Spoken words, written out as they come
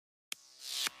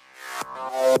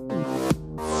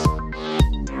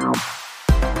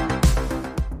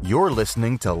You're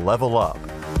listening to Level Up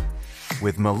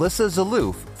with Melissa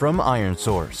Zaloof from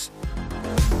IronSource.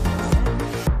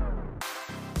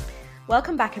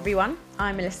 Welcome back, everyone.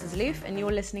 I'm Melissa Zaloof, and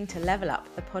you're listening to Level Up,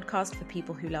 the podcast for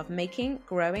people who love making,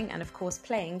 growing, and of course,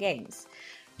 playing games.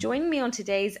 Joining me on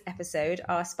today's episode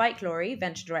are Spike Lawrie,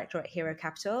 Venture Director at Hero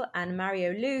Capital, and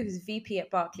Mario Lu, who's VP at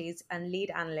Barclays and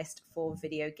Lead Analyst for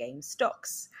video game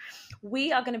stocks.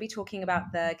 We are going to be talking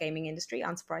about the gaming industry,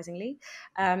 unsurprisingly,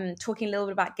 talking a little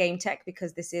bit about game tech,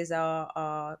 because this is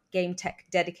our game tech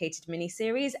dedicated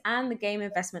mini-series, and the game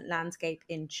investment landscape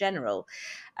in general.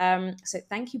 So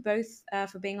thank you both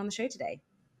for being on the show today.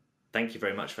 Thank you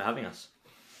very much for having us.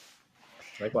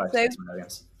 Likewise. So, thanks for having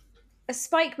us.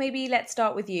 Spike, maybe let's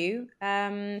start with you.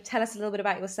 Tell us a little bit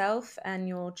about yourself and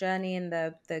your journey in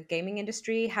the gaming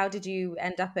industry. How did you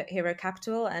end up at Hero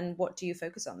Capital, and what do you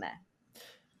focus on there?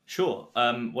 Sure.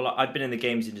 Well, I've been in the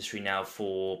games industry now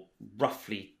for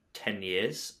roughly 10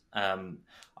 years.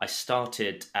 I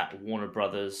started at Warner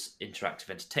Brothers Interactive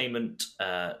Entertainment,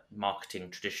 marketing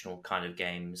traditional kind of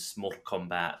games, Mortal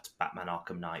Kombat, Batman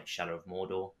Arkham Knight, Shadow of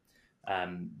Mordor.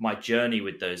 My journey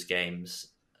with those games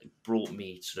brought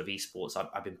me sort of esports.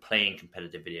 I've been playing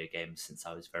competitive video games since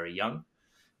I was very young,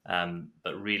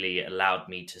 but really it allowed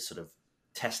me to sort of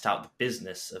test out the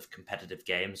business of competitive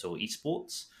games or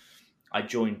esports. I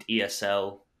joined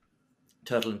ESL,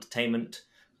 Turtle Entertainment,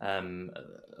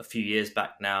 a few years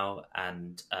back now,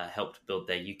 and helped build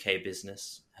their UK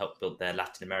business, helped build their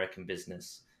Latin American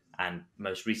business, and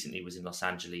most recently was in Los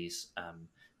Angeles,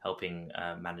 helping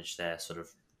manage their sort of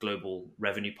global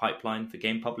revenue pipeline for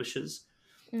game publishers.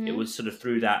 Mm-hmm. It was sort of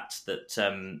through that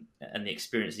and the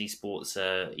experience in esports,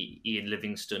 Ian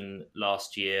Livingston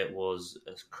last year was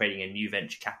creating a new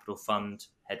venture capital fund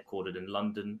headquartered in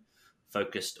London,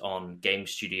 focused on game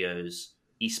studios,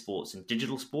 esports and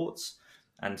digital sports.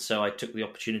 And so I took the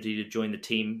opportunity to join the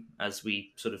team as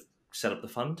we sort of set up the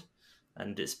fund.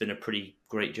 And it's been a pretty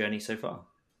great journey so far.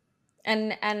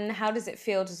 And how does it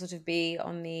feel to sort of be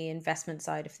on the investment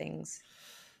side of things?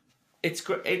 It's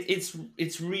great.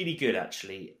 It's really good,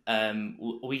 actually.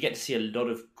 We get to see a lot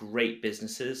of great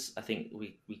businesses. I think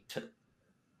we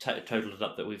totaled it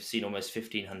up that we've seen almost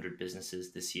 1,500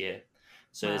 businesses this year.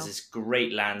 So Wow. There's this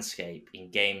great landscape in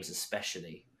games,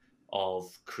 especially,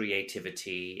 of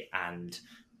creativity and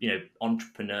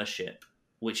entrepreneurship,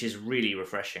 which is really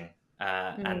refreshing.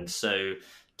 And so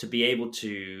to be able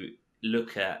to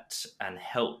look at and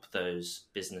help those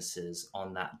businesses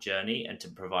on that journey and to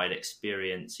provide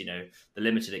experience, the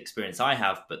limited experience I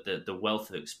have, but the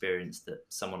wealth of experience that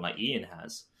someone like Ian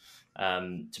has,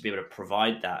 to be able to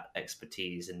provide that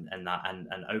expertise and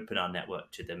open our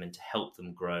network to them and to help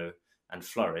them grow and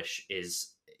flourish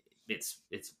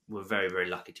we're very, very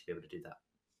lucky to be able to do that.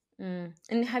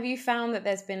 And have you found that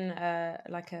there's been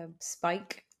like a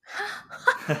spike?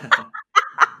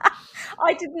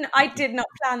 I did not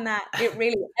plan that. It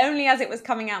really, only as it was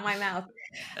coming out my mouth.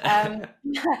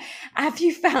 Have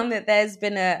you found that there's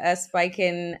been a spike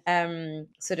in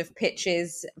sort of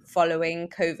pitches following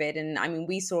COVID? And I mean,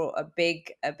 we saw a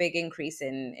big increase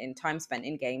in time spent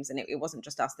in games, and it wasn't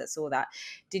just us that saw that.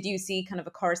 Did you see kind of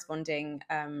a corresponding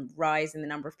rise in the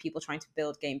number of people trying to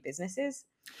build game businesses?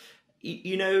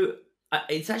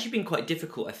 It's actually been quite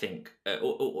difficult, I think.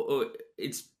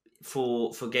 It's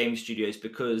for game studios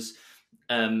because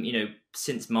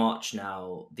since March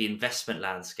now, the investment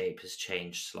landscape has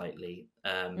changed slightly.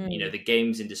 The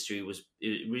games industry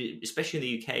especially in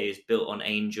the UK, is built on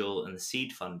angel and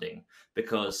seed funding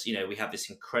because, we have this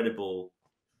incredible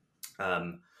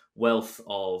wealth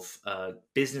of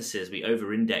businesses. We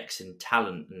over-index in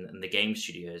talent and the game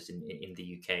studios in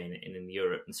the UK and in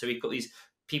Europe. And so we've got these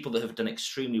people that have done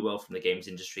extremely well from the games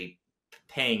industry,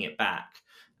 paying it back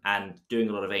and doing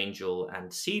a lot of angel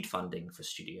and seed funding for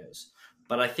studios.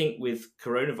 But I think with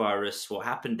coronavirus, what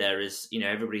happened there is,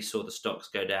 everybody saw the stocks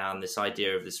go down, this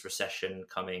idea of this recession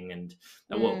coming and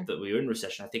that we were in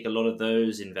recession. I think a lot of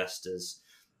those investors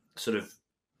sort of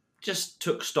just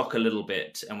took stock a little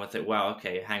bit and went, wow,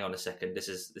 okay, hang on a second, this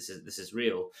is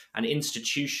real. And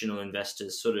institutional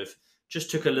investors sort of just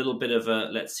took a little bit of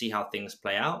let's see how things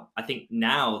play out. I think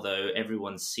now, though,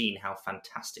 everyone's seen how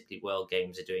fantastically well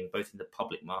games are doing, both in the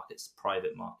public markets,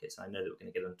 private markets. I know that we're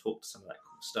going to get on and talk to some of that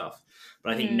cool stuff.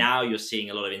 But I think now you're seeing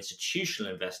a lot of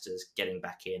institutional investors getting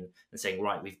back in and saying,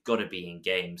 right, we've got to be in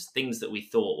games. Things that we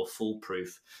thought were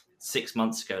foolproof 6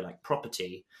 months ago, like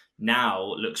property, now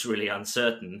looks really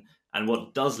uncertain. And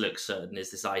what does look certain is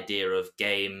this idea of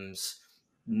games,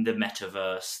 the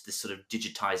metaverse, this sort of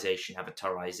digitization,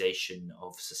 avatarization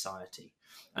of society.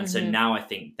 And so now I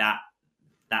think that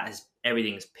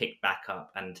everything's picked back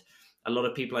up. And a lot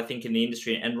of people, I think, in the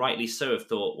industry, and rightly so, have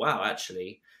thought, wow,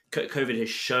 actually, COVID has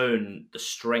shown the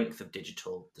strength of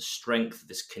digital, the strength of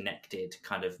this connected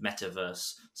kind of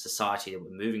metaverse society that we're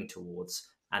moving towards.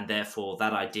 And therefore,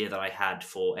 that idea that I had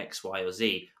for X, Y, or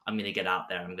Z, I'm going to get out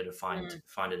there. I'm going to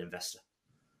find an investor.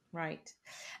 Right.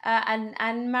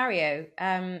 And Mario,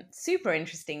 super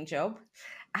interesting job.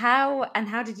 How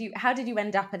did you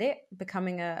end up at it,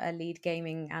 becoming a lead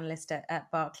gaming analyst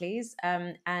at Barclays?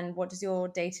 And what does your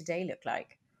day-to-day look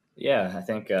like? Yeah, I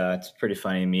think it's pretty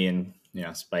funny. Me and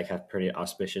Spike have pretty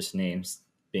auspicious names,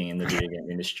 being in the video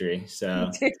game industry. So,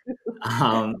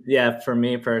 yeah, for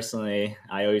me personally,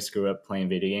 I always grew up playing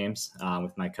video games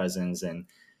with my cousins, and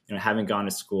having gone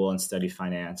to school and studied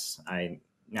finance, I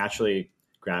naturally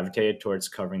gravitated towards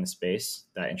covering the space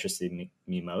that interested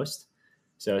me most.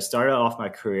 So I started off my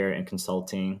career in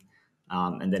consulting,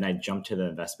 and then I jumped to the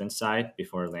investment side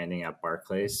before landing at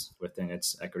Barclays within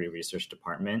its equity research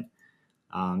department.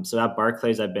 So at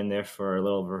Barclays, I've been there for a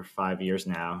little over 5 years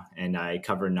now, and I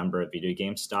cover a number of video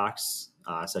game stocks,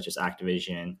 such as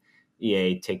Activision,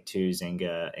 EA, Take-Two,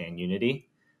 Zynga, and Unity.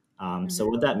 So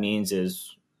what that means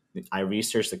is I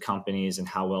research the companies and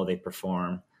how well they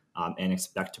perform and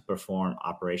expect to perform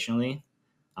operationally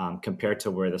compared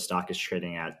to where the stock is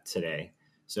trading at today.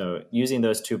 So using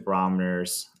those two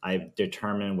barometers, I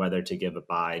determine whether to give a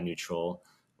buy, neutral,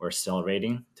 or sell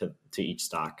rating to each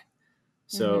stock.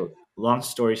 So long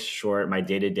story short, my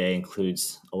day-to-day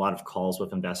includes a lot of calls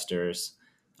with investors,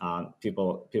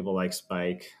 people like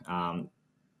Spike,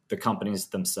 the companies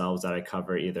themselves that I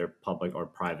cover, either public or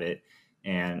private,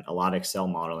 and a lot of Excel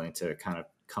modeling to kind of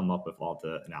come up with all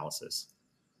the analysis.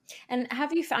 And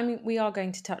have you, I mean, we are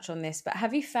going to touch on this, but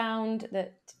have you found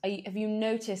that, have you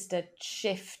noticed a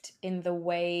shift in the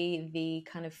way the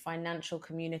kind of financial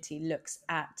community looks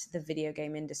at the video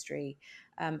game industry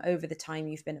over the time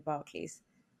you've been at Barclays?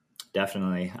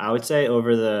 Definitely. I would say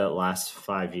over the last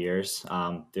 5 years,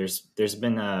 there's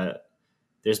been a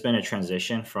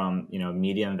transition from,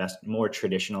 more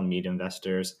traditional media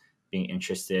investors being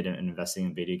interested in investing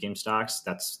in video game stocks.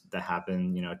 That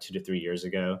happened, 2 to 3 years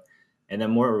ago. And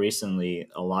then more recently,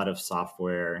 a lot of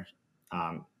software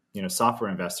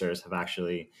investors have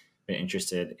actually been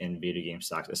interested in video game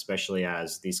stocks, especially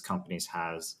as these companies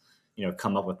has,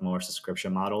 come up with more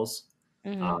subscription models.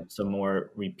 So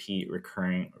more repeat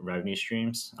recurring revenue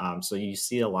streams. So you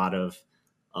see a lot of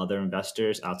other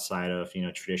investors outside of,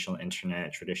 traditional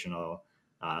internet, traditional,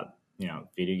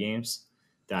 video games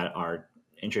that are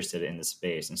interested in the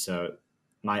space. And so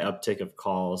my uptick of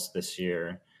calls this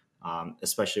year,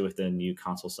 especially with the new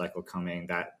console cycle coming,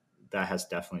 that has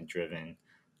definitely driven,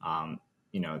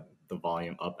 the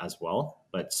volume up as well.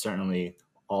 But certainly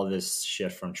all this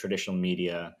shift from traditional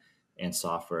media and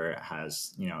software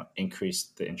has,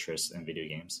 increased the interest in video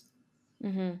games.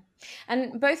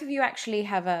 And both of you actually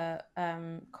have a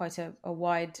quite a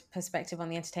wide perspective on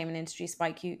the entertainment industry.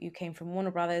 Spike, you came from Warner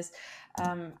Brothers,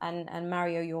 and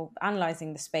Mario, you're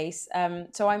analyzing the space.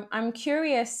 So I'm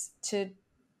curious to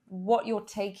what your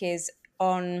take is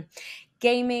on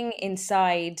gaming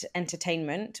inside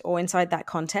entertainment or inside that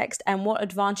context, and what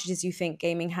advantages you think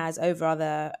gaming has over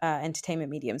other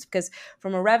entertainment mediums. Because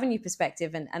from a revenue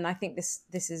perspective, and I think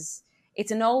it's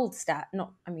an old stat,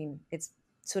 it's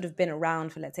sort of been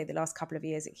around for, let's say, the last couple of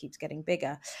years. It keeps getting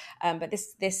bigger, but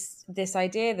this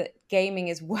idea that gaming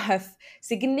is worth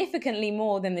significantly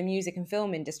more than the music and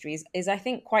film industries is I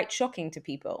think quite shocking to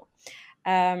people.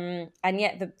 And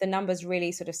yet the numbers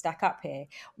really sort of stack up here.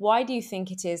 Why do you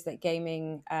think it is that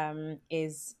gaming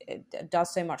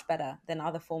does so much better than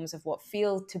other forms of what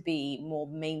feel to be more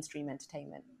mainstream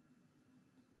entertainment?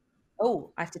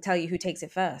 Oh, I have to tell you who takes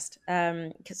it first.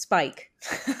 Spike.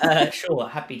 Sure,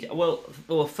 happy to.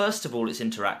 Well, first of all, it's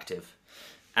interactive.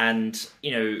 And,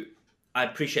 I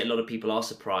appreciate a lot of people are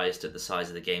surprised at the size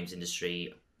of the games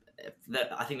industry.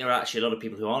 I think there are actually a lot of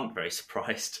people who aren't very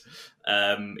surprised.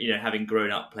 Having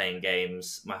grown up playing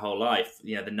games my whole life,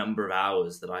 the number of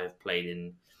hours that I have played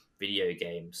in video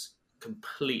games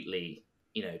completely,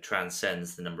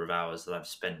 transcends the number of hours that I've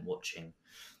spent watching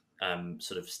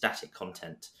sort of static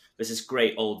content. There's this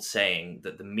great old saying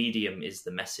that the medium is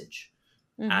the message.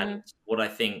 And what I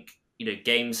think,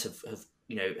 games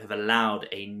have allowed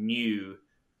a new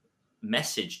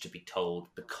message to be told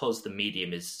because the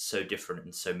medium is so different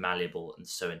and so malleable and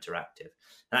so interactive.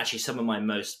 And actually some of my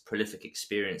most prolific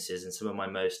experiences and some of my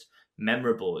most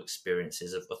memorable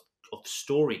experiences of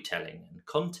storytelling and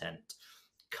content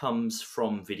comes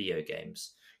from video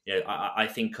games. I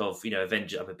think of,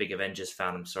 Avengers. I'm a big Avengers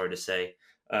fan, I'm sorry to say.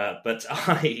 But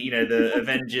the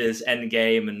Avengers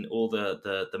Endgame and all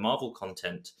the Marvel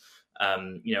content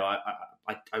You know,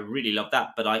 I really love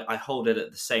that, but I hold it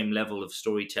at the same level of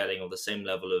storytelling or the same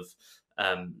level of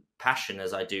passion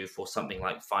as I do for something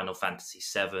like Final Fantasy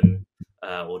VII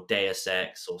or Deus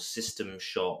Ex or System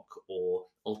Shock or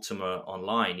Ultima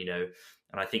Online. You know,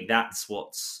 and I think that's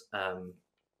what's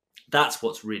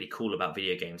really cool about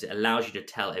video games. It allows you to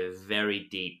tell a very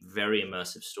deep, very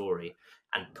immersive story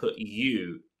and put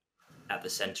you at the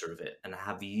center of it and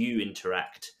have you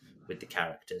interact with the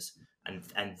characters. And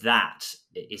that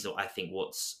is, I think,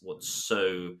 what's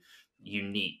so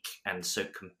unique and so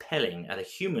compelling at a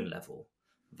human level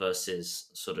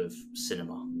versus sort of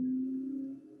cinema.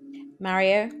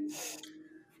 Mario?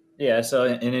 Yeah, so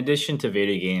in addition to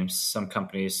video games, some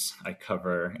companies I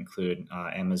cover include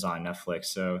Amazon, Netflix.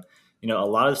 So, you know, a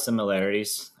lot of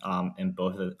similarities in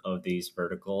both of these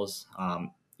verticals,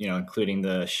 you know, including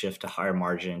the shift to higher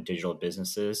margin digital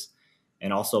businesses,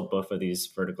 and also both of these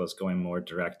verticals going more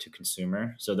direct to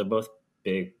consumer. So they're both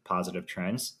big positive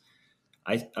trends.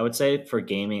 I would say for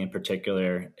gaming in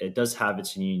particular, it does have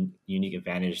its unique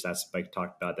advantage that Spike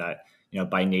talked about, that, you know,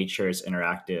 by nature is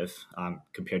interactive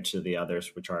compared to the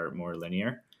others, which are more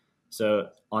linear. So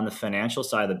on the financial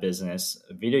side of the business,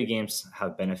 video games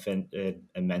have benefited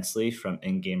immensely from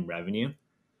in-game revenue.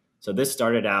 So this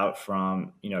started out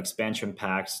from, you know, expansion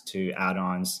packs to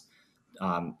add-ons,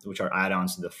 which are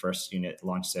add-ons to the first unit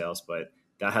launch sales, but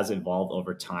that has evolved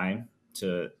over time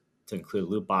to include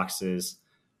loot boxes,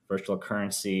 virtual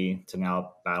currency, to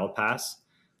now Battle Pass,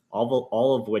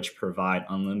 all of which provide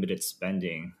unlimited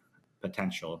spending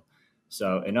potential.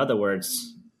 So in other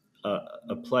words,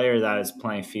 a player that is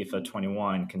playing FIFA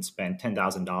 21 can spend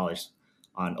 $10,000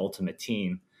 on Ultimate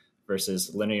Team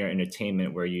versus linear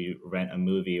entertainment where you rent a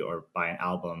movie or buy an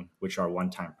album, which are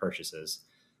one-time purchases.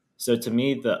 So to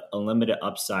me, the unlimited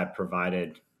upside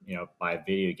provided, you know, by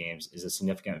video games is a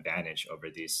significant advantage over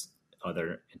these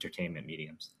other entertainment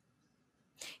mediums.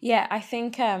 Yeah, I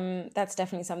think that's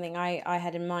definitely something I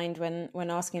had in mind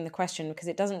when asking the question, because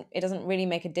it doesn't really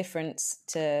make a difference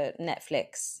to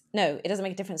Netflix. No, it doesn't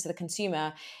make a difference to the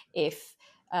consumer if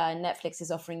Netflix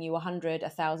is offering you 100,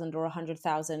 1,000 or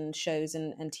 100,000 shows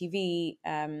and TV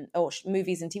or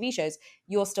movies and TV shows.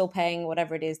 You're still paying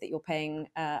whatever it is that you're paying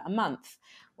a month.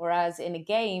 Whereas in a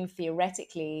game,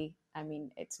 theoretically, I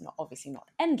mean, it's not obviously not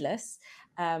endless,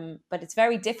 but it's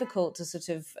very difficult to sort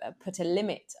of put a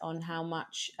limit on how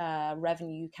much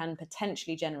revenue you can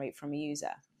potentially generate from a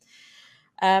user.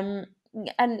 And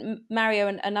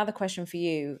Mario, another question for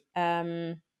you.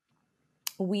 There's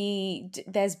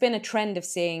been a trend of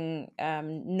seeing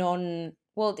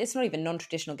it's not even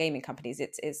non-traditional gaming companies.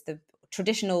 It's the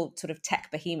traditional sort of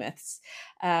tech behemoths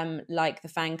like the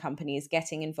FANG companies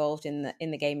getting involved in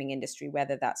the gaming industry,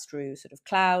 whether that's through sort of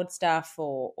cloud stuff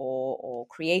or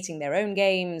creating their own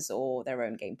games or their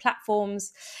own game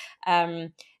platforms.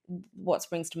 What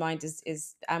springs to mind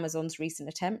is Amazon's recent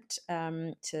attempt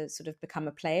to sort of become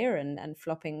a player and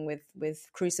flopping with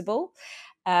Crucible.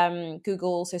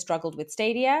 Google also struggled with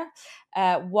Stadia.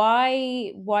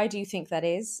 Why do you think that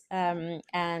is?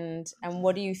 And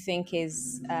what do you think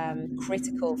is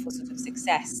critical for sort of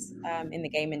success in the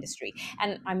game industry?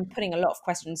 And I'm putting a lot of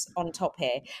questions on top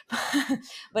here,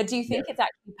 but do you think it's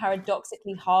actually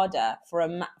paradoxically harder for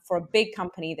a big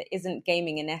company that isn't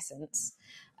gaming in essence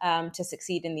to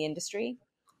succeed in the industry?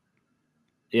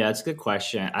 Yeah, it's a good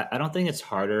question. I don't think it's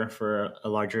harder for a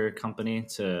larger company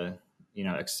to, you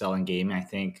know, excel in gaming. I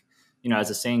think, you know, as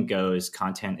the saying goes,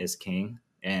 content is king.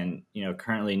 And, you know,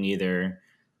 currently neither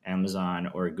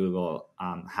Amazon or Google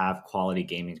have quality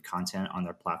gaming content on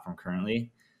their platform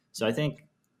currently. So I think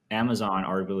Amazon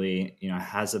arguably, you know,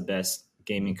 has the best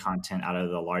gaming content out of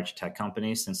the large tech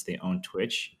companies since they own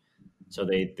Twitch. So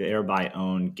they thereby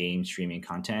own game streaming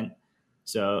content.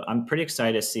 So I'm pretty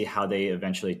excited to see how they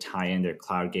eventually tie in their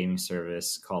cloud gaming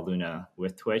service called Luna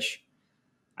with Twitch.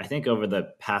 I think over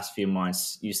the past few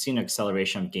months, you've seen an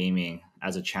acceleration of gaming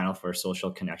as a channel for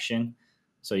social connection.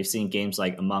 So you've seen games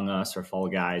like Among Us or Fall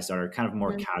Guys that are kind of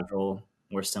more casual,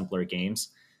 more simpler games,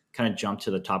 kind of jump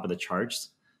to the top of the charts.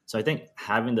 So I think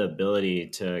having the ability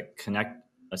to connect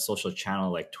a social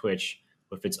channel like Twitch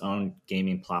with its own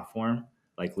gaming platform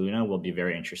like Luna will be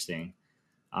very interesting.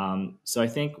 So I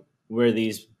think where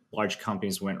these large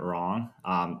companies went wrong,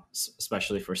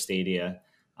 especially for Stadia,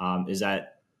 is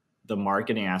that the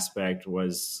marketing aspect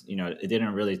was, you know, it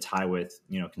didn't really tie with,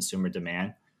 you know, consumer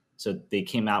demand. So they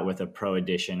came out with a pro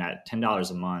edition at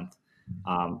 $10 a month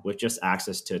with just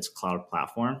access to its cloud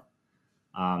platform.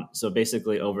 So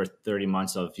basically over 30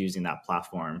 months of using that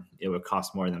platform, it would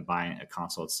cost more than buying a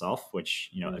console itself, which,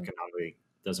 you know, economically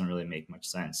doesn't really make much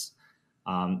sense.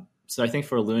 So I think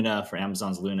for Luna, for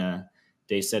Amazon's Luna,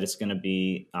 they said it's going to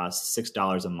be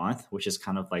 $6 a month, which is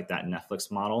kind of like that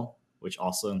Netflix model, which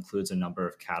also includes a number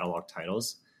of catalog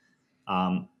titles.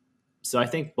 So I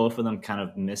think both of them kind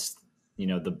of missed,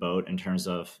 the boat in terms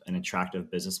of an attractive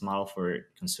business model for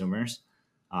consumers.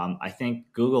 I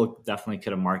think Google definitely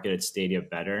could have marketed Stadia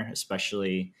better,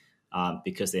 especially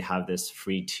because they have this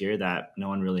free tier that no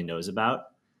one really knows about.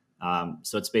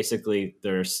 So it's basically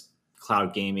there's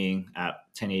cloud gaming at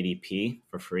 1080p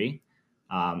for free,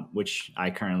 which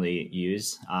I currently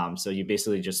use. So you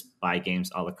basically just buy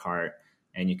games a la carte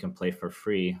and you can play for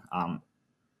free on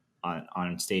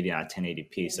Stadia at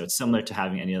 1080p. So it's similar to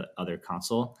having any other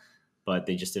console, but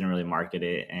they just didn't really market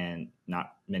it and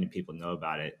not many people know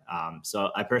about it.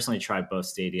 So I personally tried both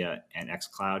Stadia and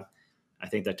xCloud. I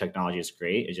think the technology is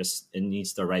great. It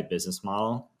needs the right business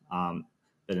model,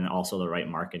 but then also the right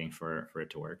marketing for it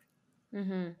to work.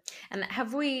 Mm-hmm. And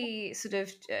have we sort of,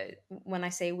 when I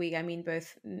say we, I mean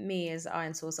both me as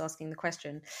ironSource asking the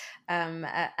question,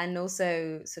 and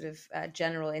also sort of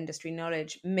general industry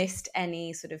knowledge, missed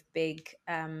any sort of big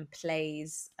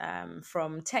plays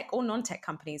from tech or non-tech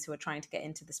companies who are trying to get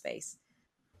into the space?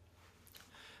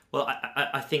 Well,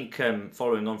 I think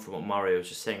following on from what Mario was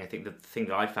just saying, I think the thing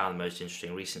that I found most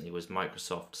interesting recently was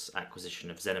Microsoft's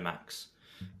acquisition of ZeniMax.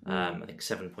 I think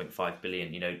 7.5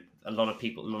 billion. A lot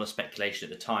of speculation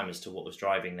at the time as to what was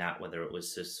driving that, whether it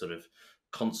was this sort of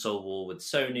console war with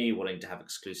Sony wanting to have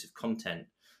exclusive content.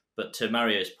 But to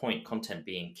Mario's point, content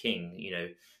being king,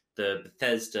 the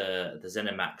Bethesda, the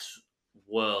ZeniMax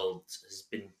world has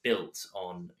been built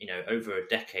on, over a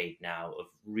decade now of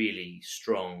really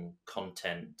strong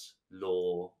content,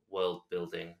 lore, world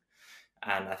building.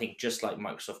 And I think just like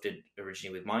Microsoft did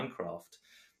originally with Minecraft,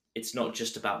 it's not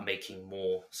just about making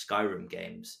more Skyrim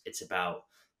games. It's about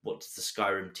what does the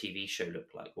Skyrim TV show look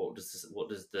like? What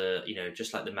does the,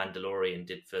 just like the Mandalorian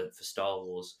did for Star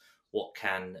Wars, what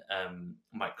can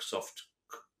Microsoft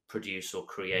produce or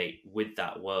create with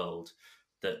that world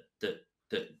that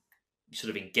sort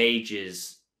of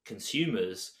engages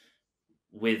consumers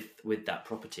with that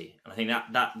property? And I think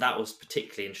that was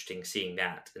particularly interesting, seeing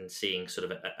that and seeing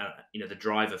sort of the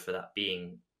driver for that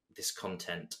being this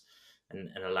content.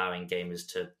 And allowing gamers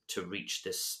to reach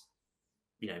this,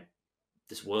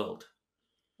 this world.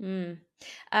 It's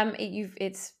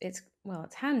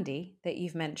handy that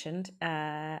you've mentioned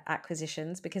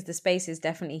acquisitions, because the space is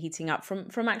definitely heating up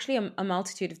from actually a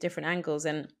multitude of different angles.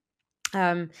 And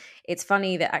it's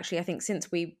funny that actually I think since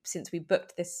we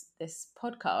booked this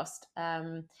podcast,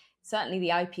 certainly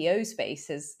the IPO space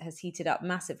has heated up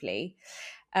massively.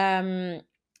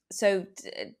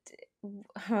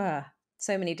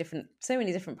 So many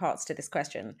different parts to this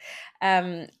question.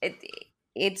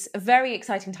 It's a very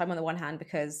exciting time on the one hand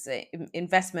because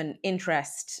investment,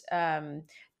 interest,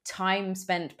 time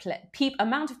spent,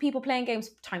 amount of people playing games,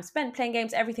 time spent playing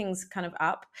games, everything's kind of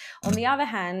up. On the other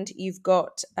hand, you've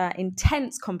got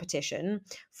intense competition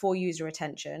for user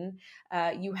attention.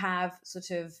 You have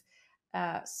sort of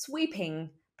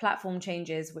sweeping platform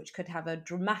changes which could have a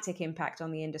dramatic impact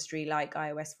on the industry, like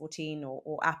iOS 14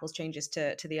 or Apple's changes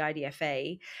to the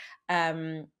IDFA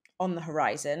on the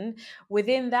horizon.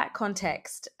 Within that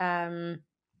context,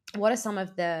 what are some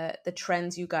of the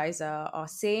trends you guys are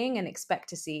seeing and expect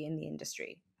to see in the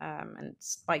industry? And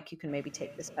Spike, you can maybe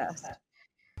take this first.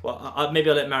 Well,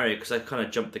 maybe I'll let Mario, because I kind of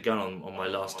jumped the gun on my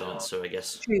last answer, I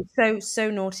guess. True.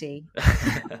 So naughty.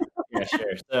 Yeah,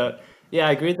 sure. So yeah,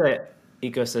 I agree that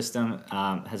ecosystem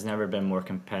has never been more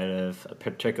competitive,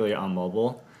 particularly on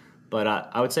mobile. But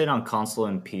I would say on console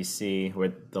and PC,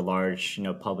 where the large,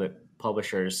 public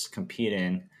publishers compete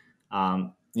in,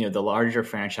 the larger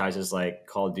franchises like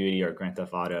Call of Duty or Grand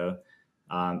Theft Auto,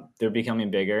 they're becoming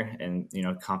bigger, and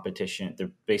competition. They're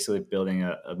basically building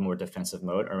a more defensive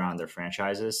moat around their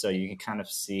franchises. So you can kind of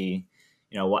see,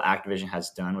 what Activision has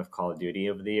done with Call of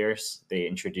Duty over the years. They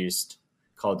introduced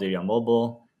Call of Duty on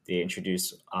mobile. They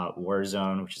introduced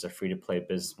Warzone, which is a free-to-play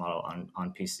business model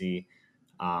on PC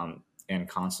and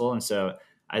console. And so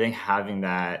I think having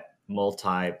that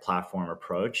multi-platform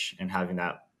approach and having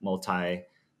that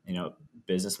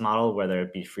business model, whether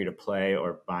it be free-to-play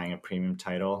or buying a premium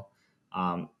title,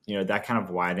 that kind of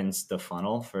widens the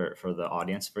funnel for the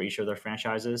audience for each of their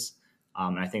franchises.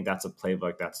 And I think that's a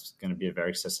playbook that's going to be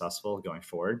very successful going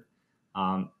forward.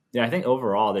 I think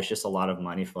overall there's just a lot of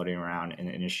money floating around in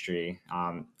the industry,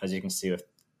 as you can see with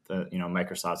the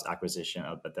Microsoft's acquisition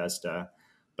of Bethesda.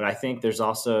 But I think there's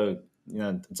also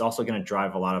it's also going to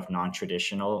drive a lot of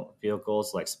non-traditional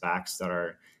vehicles like SPACs that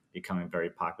are becoming very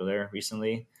popular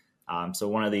recently. So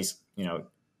one of these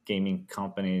gaming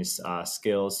companies,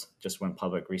 Skills, just went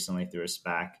public recently through a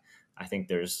SPAC. I think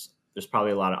there's there's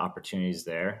probably a lot of opportunities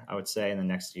there, I would say, in the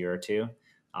next year or two,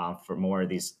 for more of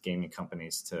these gaming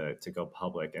companies to go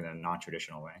public in a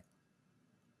non-traditional way.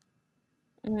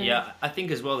 Yeah, I think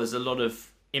as well there's a lot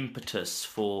of impetus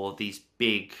for these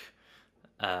big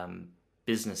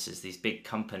businesses, these big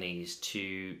companies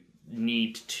to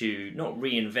need to not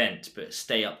reinvent but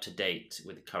stay up to date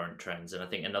with the current trends. And I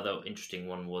think another interesting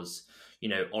one was,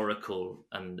 Oracle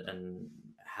and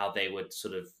how they were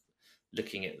sort of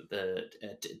looking at the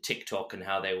TikTok and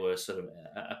how they were sort of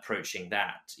approaching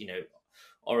that.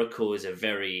 Oracle is a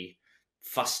very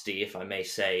fusty, if I may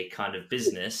say, kind of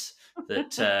business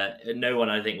that no one,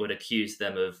 I think, would accuse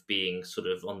them of being sort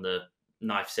of on the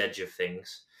knife's edge of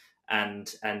things.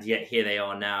 And yet here they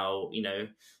are now,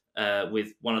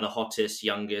 with one of the hottest,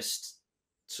 youngest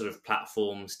sort of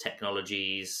platforms,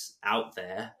 technologies out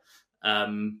there.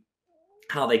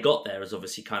 How they got there is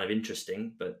obviously kind of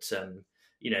interesting, but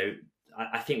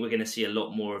I think we're going to see a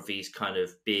lot more of these kind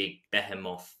of big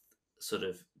behemoth sort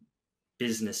of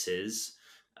businesses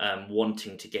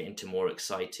wanting to get into more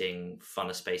exciting,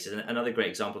 funner spaces. And another great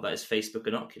example of that is Facebook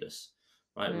and Oculus,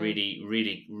 right? Really,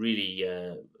 really,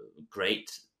 really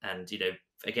great. And,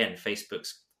 again,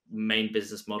 Facebook's main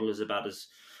business model is about as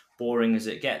boring as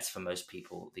it gets for most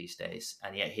people these days.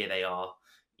 And yet here they are,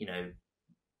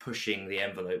 pushing the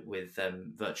envelope with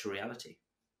virtual reality.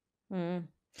 And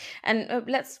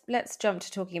let's jump to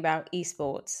talking about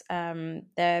esports.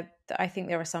 I think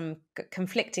there are some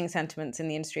conflicting sentiments in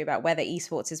the industry about whether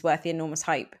esports is worth the enormous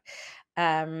hype.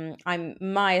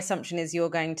 My assumption is you're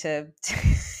going to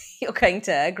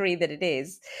agree that it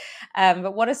is.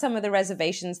 But what are some of the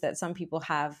reservations that some people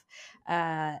have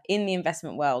in the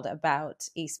investment world about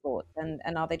esports,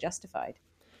 and are they justified?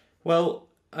 Well,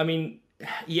 I mean,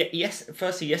 yes.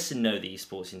 Firstly, yes and no. The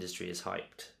esports industry is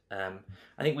hyped.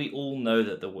 I think we all know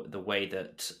that the way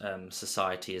that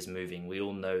society is moving, we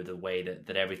all know the way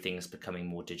that everything is becoming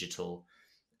more digital,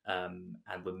 and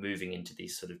we're moving into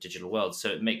these sort of digital worlds. So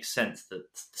it makes sense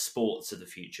that the sports of the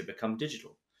future become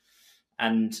digital.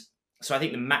 And so I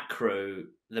think the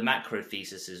macro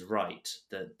thesis is right,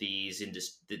 that this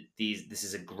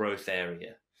is a growth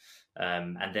area,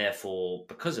 and therefore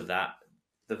because of that,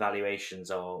 the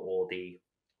valuations or the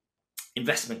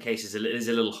investment case is a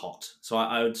little hot. So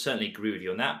I would certainly agree with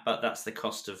you on that, but that's the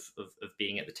cost of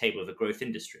being at the table of a growth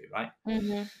industry, right?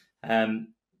 Mm-hmm.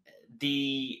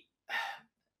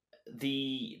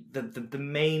 The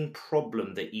main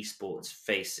problem that esports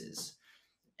faces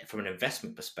from an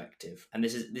investment perspective, and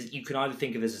this you can either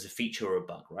think of this as a feature or a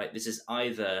bug, right? This is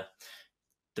either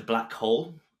the black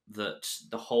hole that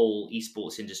the whole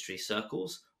esports industry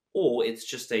circles, or it's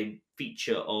just a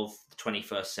feature of the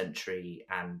 21st century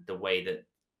and the way that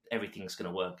everything's going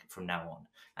to work from now on.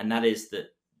 And that is that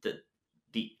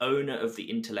the owner of the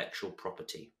intellectual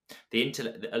property,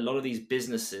 a lot of these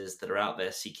businesses that are out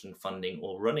there seeking funding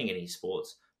or running in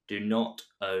esports do not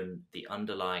own the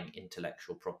underlying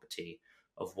intellectual property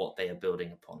of what they are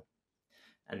building upon.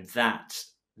 And that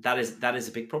is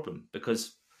a big problem,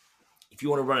 because if you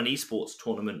want to run an esports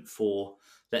tournament for,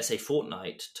 let's say,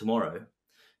 Fortnite tomorrow,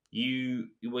 you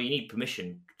need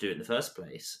permission to do it in the first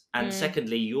place. And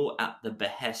secondly, you're at the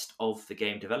behest of the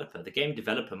game developer. The game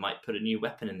developer might put a new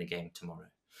weapon in the game tomorrow,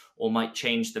 or might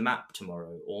change the map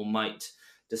tomorrow, or might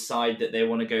decide that they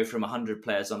want to go from 100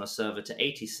 players on a server to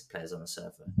 80 players on a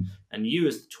server. And you,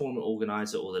 as the tournament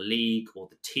organizer or the league or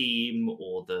the team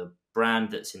or the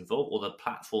brand that's involved or the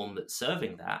platform that's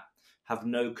serving that, have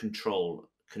no control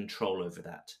over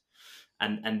that.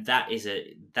 And that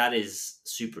is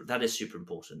super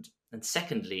important. And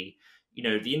secondly,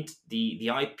 the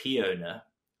IP owner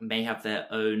may have their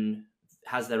own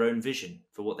vision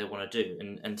for what they want to do,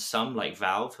 and some, like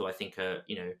Valve, who I think are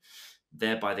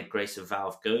there by the grace of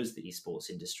Valve goes the esports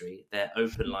industry. They're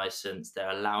open license. They're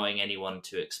allowing anyone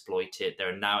to exploit it.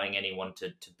 They're allowing anyone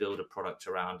to build a product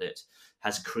around it.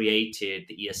 Has created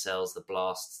the ESLs, the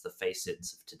Blasts, the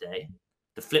Facets of today.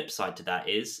 The flip side to that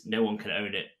is no one can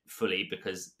own it fully,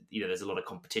 because there's a lot of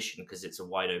competition, because it's a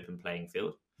wide open playing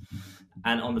field.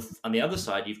 And on the other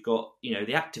side, you've got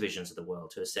the Activisions of the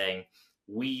world who are saying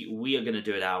we are going to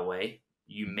do it our way.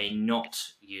 You may not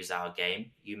use our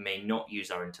game. You may not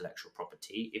use our intellectual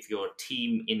property. If you're a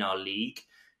team in our league,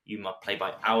 you must play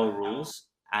by our rules,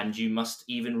 and you must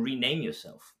even rename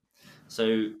yourself.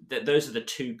 So those are the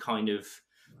two kind of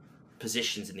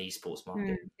positions in the esports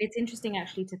market. It's interesting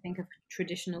actually to think of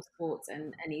traditional sports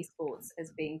and esports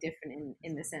as being different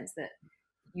in the sense that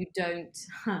you don't,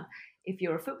 if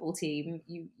you're a football team,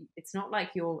 it's not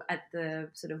like you're at the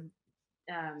sort of,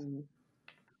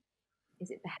 is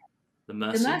it the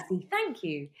Mercy? Thank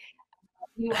you.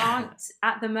 you aren't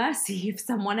at the mercy of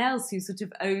someone else who sort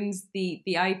of owns the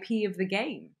IP of the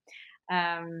game,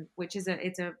 which is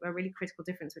a really critical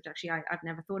difference, which actually I've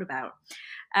never thought about.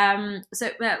 So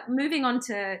moving on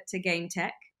to game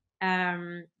tech,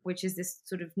 which is this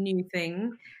sort of new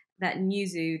thing that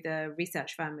Newzoo, the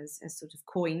research firm, has sort of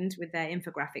coined with their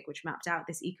infographic, which mapped out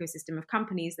this ecosystem of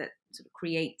companies that sort of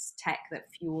creates tech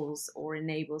that fuels or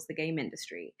enables the game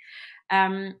industry.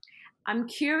 I'm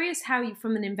curious how you,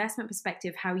 from an investment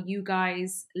perspective, how you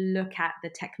guys look at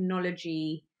the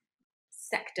technology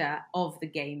sector of the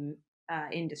game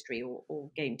industry, or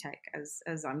game tech,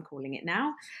 as I'm calling it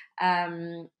now.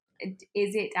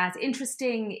 Is it as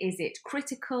interesting? Is it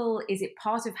critical? Is it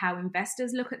part of how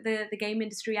investors look at the game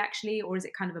industry actually, or is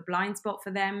it kind of a blind spot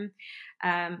for them?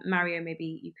 Mario,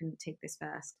 maybe you can take this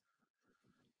first.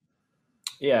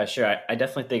 Yeah, sure. I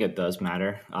definitely think it does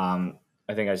matter.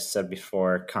 I think I said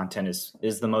before, content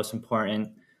is the most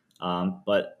important.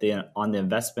 But on the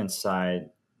investment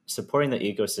side, supporting the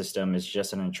ecosystem is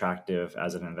just as attractive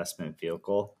as an investment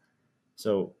vehicle.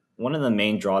 So one of the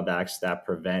main drawbacks that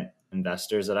prevent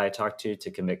investors that I talk to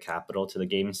commit capital to the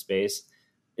gaming space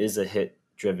is the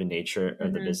hit-driven nature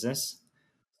of the business.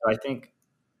 So I think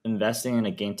investing in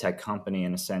a game tech company,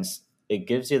 in a sense, it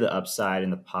gives you the upside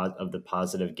of the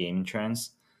positive gaming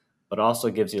trends, but also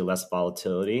gives you less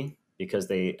volatility because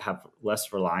they have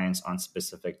less reliance on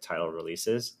specific title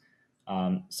releases.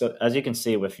 So as you can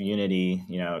see with Unity,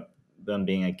 them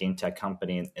being a game tech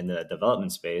company in the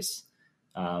development space,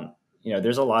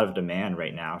 there's a lot of demand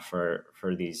right now for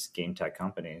these game tech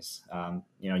companies.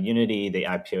 Unity, they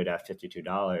IPO'd at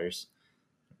 $52.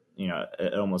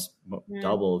 It almost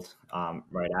doubled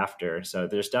right after. So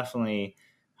there's definitely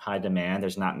high demand.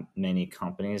 There's not many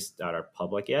companies that are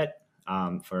public yet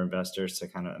for investors to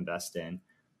kind of invest in,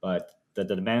 but the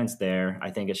demand's there. I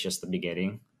think it's just the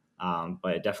beginning,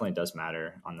 but it definitely does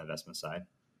matter on the investment side.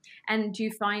 And do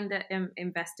you find that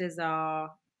investors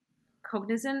are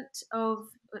cognizant of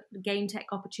game tech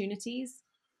opportunities?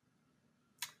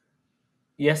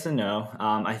 Yes and no.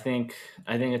 I think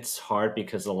it's hard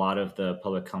because a lot of the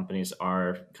public companies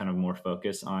are kind of more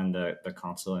focused on the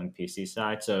console and PC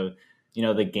side. So,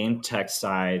 the game tech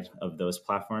side of those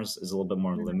platforms is a little bit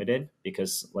more limited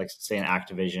because, like, say in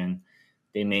Activision,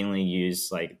 they mainly use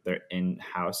like their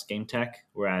in-house game tech,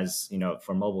 whereas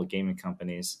for mobile gaming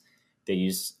companies, they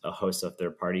use a host of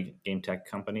third-party game tech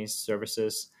companies'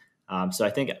 services. So I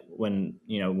think when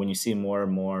you see more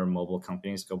and more mobile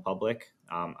companies go public,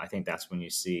 I think that's when you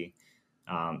see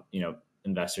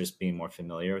investors being more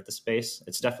familiar with the space.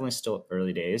 It's definitely still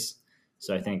early days.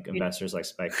 So I think investors like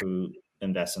Spike who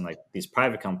invest in like these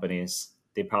private companies,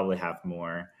 they probably have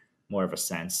more of a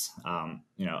sense of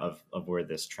where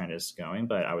this trend is going.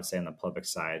 But I would say on the public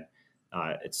side,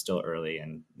 it's still early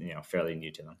and fairly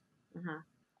new to them. Uh-huh.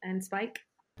 And Spike?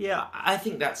 Yeah, I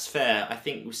think that's fair. I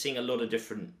think we're seeing a lot of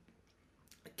different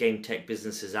game tech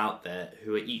businesses out there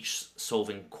who are each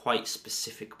solving quite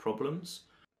specific problems.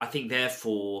 I think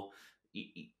therefore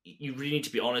you really need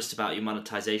to be honest about your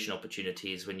monetization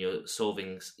opportunities when you're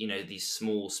solving these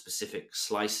small specific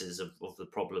slices of the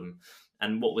problem.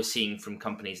 And what we're seeing from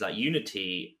companies like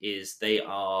Unity is they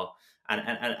are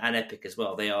and Epic as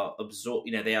well, they are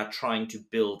they are trying to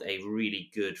build a really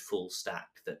good full stack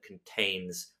that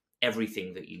contains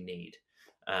everything that you need.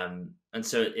 And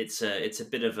so it's a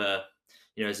bit of a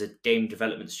as a game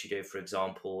development studio, for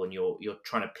example, and you're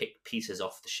trying to pick pieces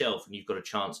off the shelf and you've got a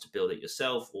chance to build it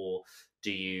yourself, or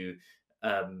do you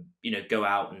go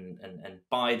out and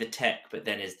buy the tech, but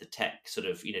then is the tech sort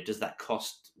of does that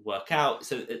cost work out?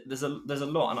 So there's a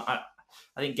lot, and I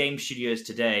think game studios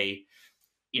today,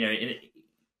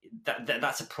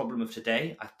 that's a problem of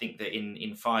today. I think that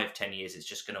in 5-10 years, it's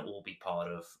just going to all be part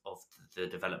of the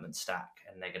development stack,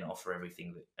 and they're going to offer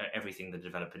everything the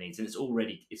developer needs, and it's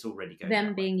already going.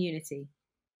 Them being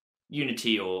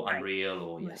Unity or Unreal,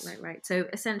 or yes, right. So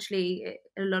essentially,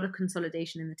 a lot of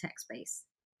consolidation in the tech space.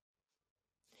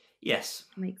 Yes,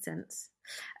 makes sense.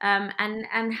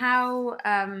 And how?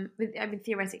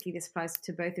 Theoretically, this applies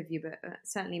to both of you, but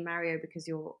certainly Mario, because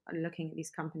you're looking at these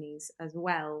companies as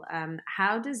well.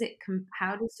 How does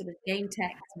sort of game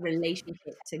tech's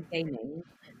relationship to gaming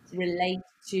relate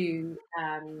to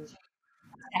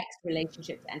tech's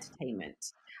relationship to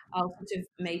entertainment? I'll sort of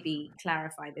maybe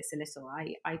clarify this a little.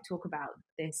 I talk about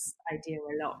this idea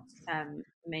a lot,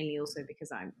 mainly also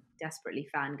because I'm desperately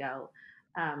fangirl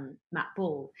Matt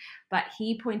Ball, but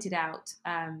he pointed out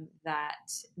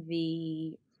that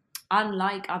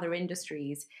unlike other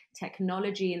industries,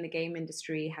 technology in the game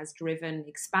industry has driven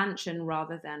expansion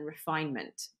rather than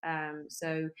refinement.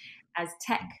 So as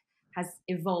tech has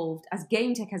evolved, as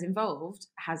game tech has evolved,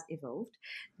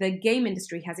 the game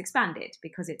industry has expanded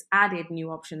because it's added new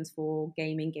options for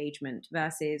game engagement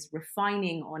versus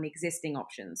refining on existing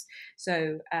options.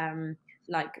 So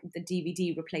like the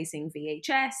DVD replacing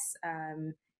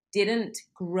VHS didn't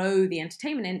grow the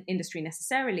entertainment industry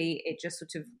necessarily. It just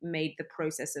sort of made the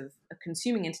process of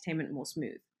consuming entertainment more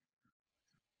smooth.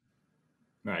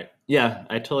 Right. Yeah,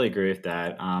 I totally agree with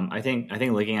that. I think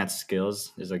looking at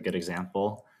Skillz is a good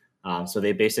example. So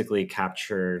they basically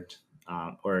captured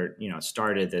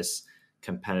started this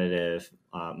competitive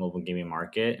mobile gaming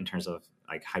market in terms of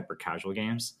like hyper casual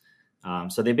games.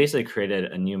 So they basically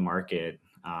created a new market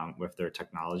with their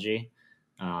technology,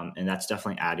 and that's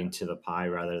definitely adding to the pie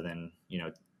rather than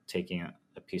taking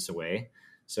a piece away.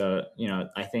 So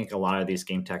I think a lot of these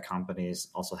game tech companies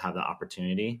also have the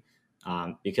opportunity.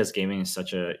 Because gaming is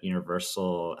such a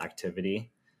universal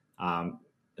activity,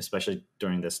 especially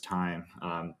during this time,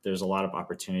 there's a lot of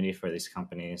opportunity for these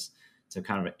companies to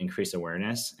kind of increase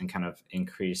awareness and kind of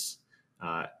increase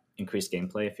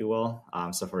gameplay, if you will.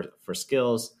 So for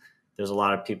Skillz, there's a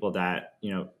lot of people that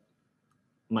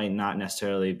might not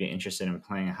necessarily be interested in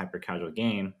playing a hyper casual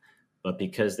game, but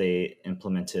because they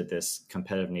implemented this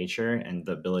competitive nature and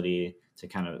the ability to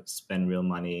kind of spend real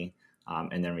money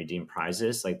and then redeem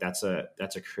prizes, like that's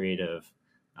a creative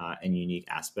and unique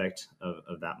aspect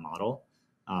of that model.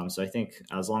 So I think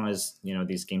as long as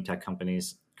these game tech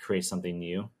companies create something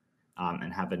new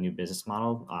and have a new business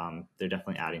model, they're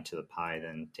definitely adding to the pie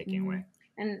than taking away.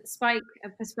 And Spike, a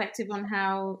perspective on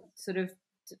how sort of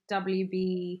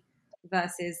WB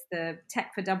versus the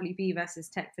tech for WB versus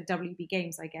tech for WB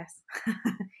games, I guess.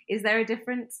 Is there a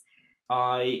difference?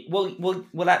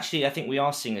 Actually, I think we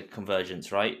are seeing a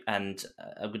convergence, right? And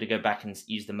I'm going to go back and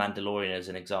use The Mandalorian as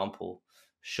an example,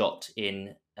 shot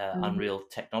in Unreal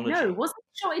technology. No, was it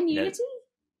shot in Unity?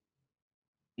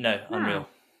 No, Unreal.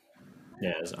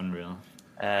 Yeah, it's Unreal.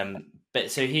 But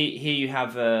so here you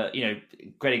have a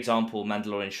great example,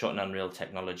 Mandalorian shot in Unreal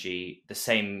technology, the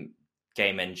same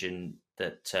game engine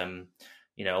that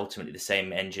ultimately the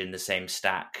same engine, the same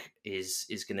stack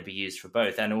is going to be used for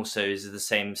both, and also is the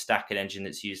same stack and engine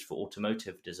that's used for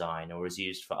automotive design or is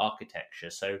used for architecture.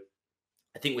 So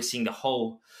I think we're seeing the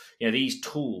whole, these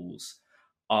tools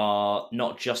are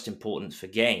not just important for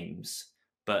games,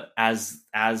 but as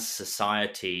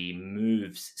society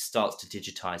starts to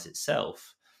digitize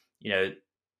itself,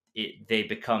 they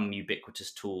become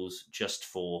ubiquitous tools just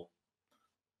for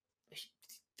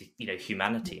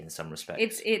humanity in some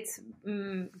respects. It's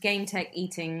game tech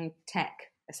eating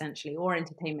tech, essentially, or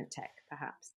entertainment tech,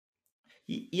 perhaps.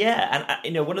 Yeah,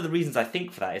 and one of the reasons I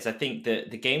think for that is I think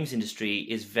that the games industry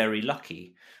is very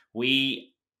lucky.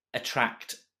 We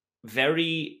attract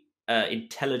very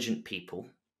intelligent people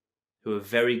who are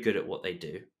very good at what they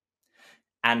do,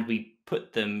 and we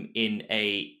put them in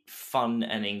a fun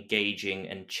and engaging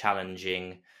and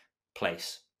challenging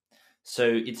place. So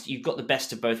you've got the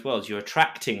best of both worlds. You're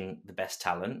attracting the best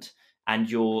talent and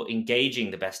you're engaging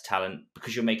the best talent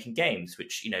because you're making games,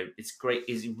 which, it's great,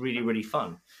 is really, really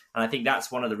fun. And I think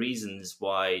that's one of the reasons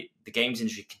why the games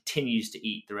industry continues to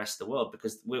eat the rest of the world,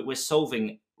 because we're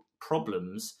solving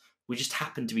problems. We just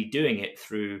happen to be doing it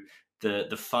through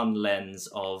the fun lens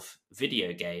of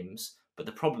video games, but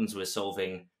the problems we're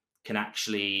solving can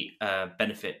actually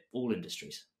benefit all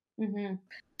industries. Mm-hmm.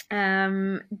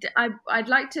 I'd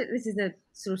like to, this is a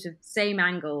sort of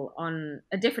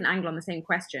a different angle on the same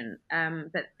question,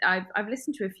 but I've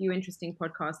listened to a few interesting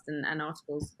podcasts and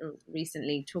articles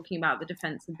recently talking about the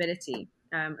defensibility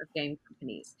of game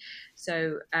companies.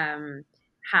 So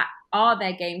are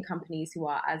there game companies who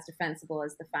are as defensible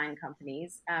as the FANG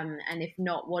companies, and if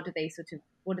not, what do they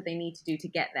need to do to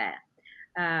get there?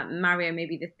 Mario,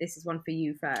 maybe this is one for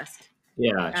you first.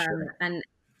 Yeah, sure. And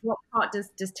what part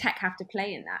does tech have to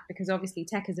play in that? Because obviously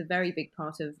tech is a very big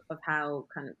part of how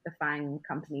kind of the FANG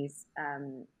companies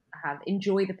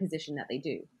enjoy the position that they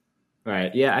do.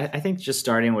 Right. Yeah, I think just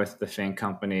starting with the FANG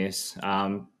companies,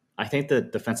 I think the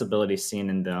defensibility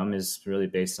seen in them is really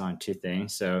based on two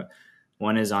things. So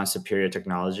one is on superior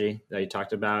technology that you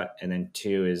talked about, and then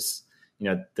two is,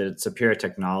 the superior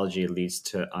technology leads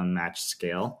to unmatched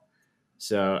scale.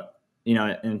 So,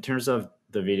 in terms of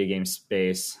the video game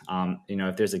space,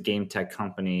 if there's a game tech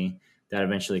company that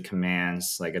eventually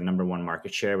commands like a number one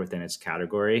market share within its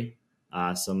category,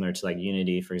 similar to like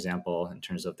Unity, for example, in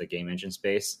terms of the game engine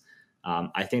space,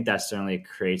 I think that certainly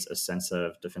creates a sense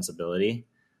of defensibility.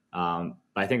 But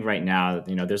I think right now,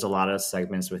 there's a lot of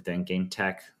segments within game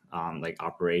tech, like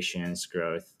operations,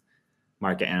 growth,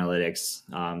 market analytics.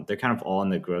 They're kind of all in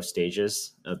the growth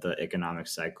stages of the economic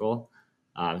cycle.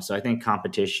 So I think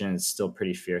competition is still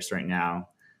pretty fierce right now.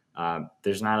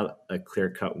 there's not a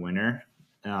clear-cut winner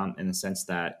in the sense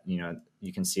that,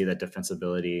 you can see that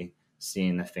defensibility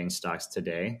seeing the FANG stocks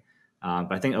today.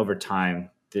 But I think over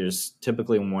time, there's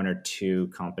typically one or two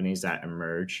companies that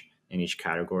emerge in each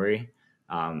category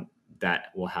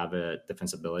that will have a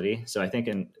defensibility. So I think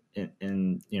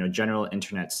in general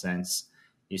internet sense,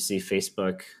 you see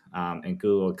Facebook and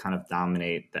Google kind of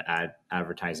dominate the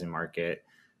advertising market.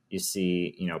 You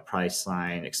see,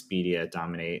 Priceline, Expedia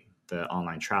dominate the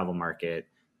online travel market,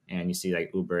 and you see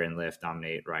like Uber and Lyft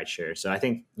dominate rideshare. So I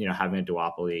think, having a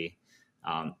duopoly,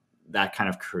 that kind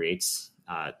of creates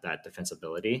that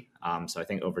defensibility. So I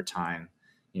think over time,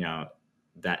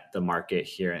 that the market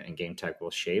here in game tech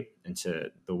will shape into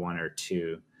the one or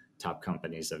two top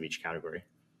companies of each category.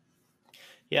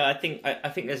 Yeah, I think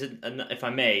there's if I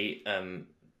may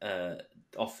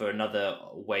offer another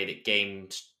way that game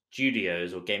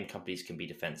studios or game companies can be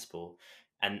defensible,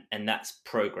 and that's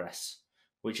progress,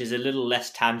 which is a little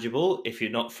less tangible if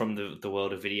you're not from the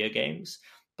world of video games.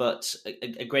 But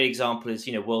a great example is,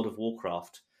 World of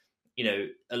Warcraft. A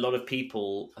lot of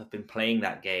people have been playing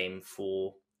that game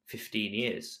for 15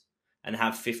 years and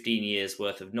have 15 years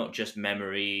worth of not just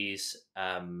memories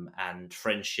and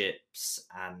friendships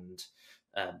and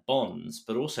bonds,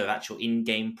 but also actual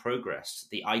in-game progress,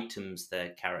 the items their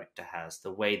character has,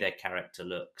 the way their character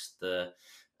looks, the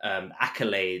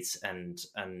accolades and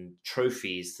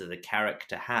trophies that the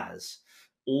character has,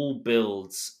 all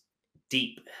builds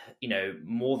deep,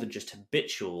 more than just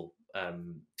habitual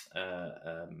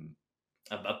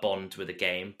a bond with a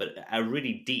game, but a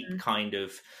really deep kind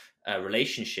of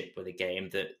relationship with a game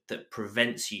that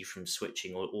prevents you from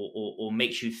switching or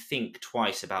makes you think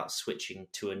twice about switching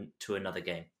to another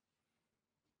game.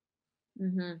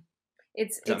 Mm-hmm.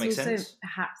 Does that make also sense?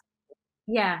 Perhaps,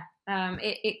 yeah.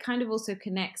 It kind of also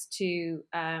connects to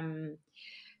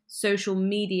social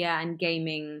media and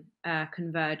gaming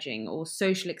converging, or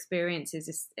social experiences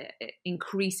is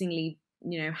increasingly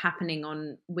happening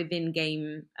on within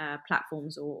game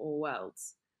platforms or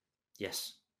worlds.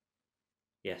 Yes.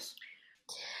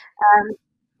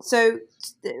 So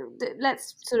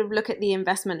let's sort of look at the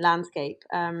investment landscape.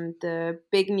 The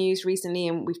big news recently,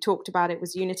 and we've talked about it,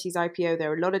 was Unity's IPO.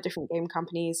 There are a lot of different game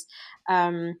companies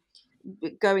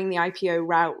going the IPO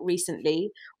route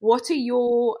recently. What are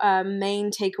your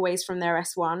main takeaways from their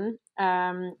S1?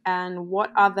 And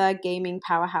what other gaming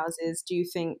powerhouses do you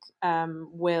think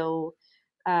will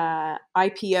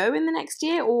IPO in the next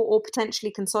year or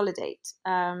potentially consolidate?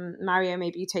 Mario,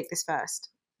 maybe you take this first.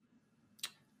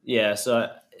 Yeah, so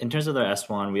in terms of the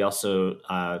S1, we also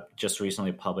just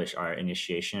recently published our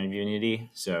initiation of Unity.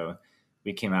 So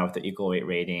we came out with the equal weight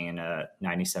rating and a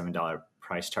 $97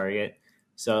 price target.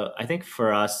 So I think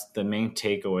for us, the main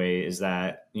takeaway is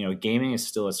that, gaming is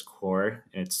still its core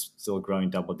and it's still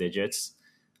growing double digits.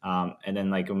 And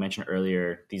then, like I mentioned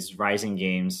earlier, these rising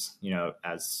games,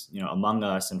 as Among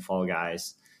Us and Fall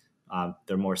Guys,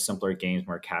 they're more simpler games,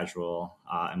 more casual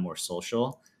and more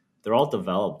social. They're all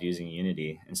developed using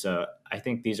Unity. And so I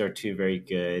think these are two very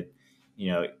good,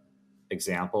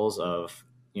 examples of,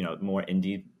 more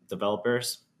indie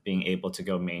developers being able to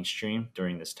go mainstream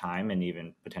during this time and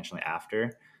even potentially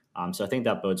after. So I think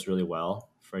that bodes really well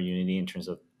for Unity in terms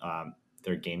of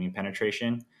their gaming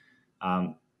penetration.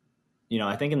 I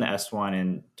think in the S1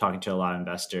 and talking to a lot of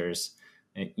investors,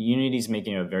 Unity's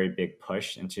making a very big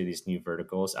push into these new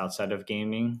verticals outside of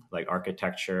gaming, like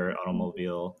architecture,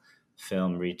 automobile,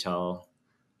 film, retail.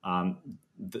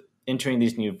 Entering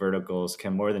these new verticals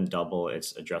can more than double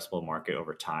its addressable market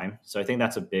over time. So I think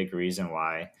that's a big reason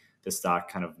why the stock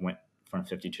kind of went from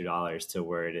 $52 to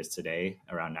where it is today,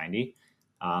 around 90.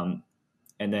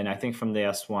 And then I think from the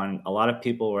S1, a lot of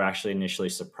people were actually initially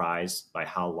surprised by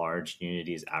how large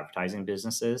Unity's advertising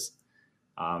business is.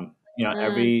 Most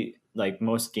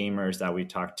gamers that we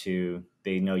talk to,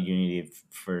 they know Unity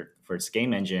for its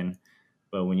game engine.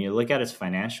 But when you look at its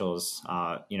financials,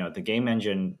 the game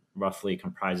engine roughly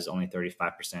comprises only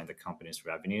 35% of the company's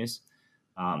revenues.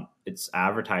 Its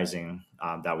advertising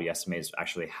that we estimate is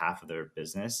actually half of their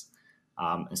business.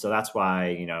 And so that's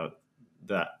why,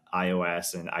 the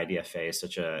iOS and IDFA is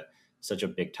such a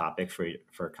big topic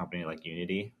for a company like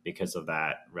Unity because of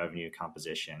that revenue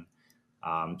composition.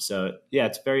 So yeah,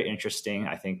 it's very interesting.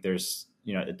 I think there's,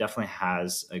 it definitely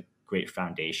has a great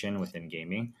foundation within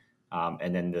gaming.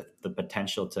 And then the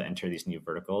potential to enter these new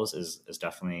verticals is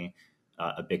definitely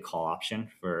a big call option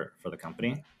for the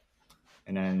company.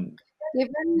 And then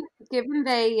given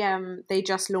they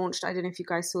just launched, I don't know if you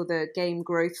guys saw the Game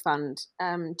Growth Fund.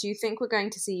 Do you think we're going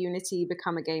to see Unity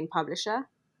become a game publisher?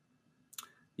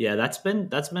 Yeah, that's been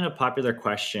a popular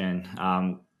question.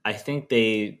 I think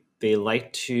they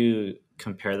like to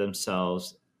compare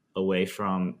themselves away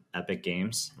from Epic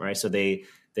Games, right? So they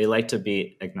like to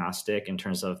be agnostic in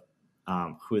terms of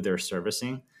who they're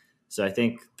servicing. So I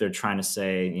think they're trying to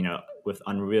say, with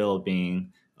Unreal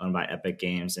being owned by Epic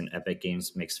Games and Epic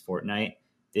Games makes Fortnite,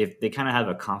 they kind of have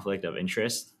a conflict of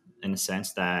interest in the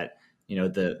sense that,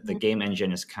 the game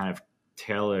engine is kind of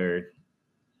tailored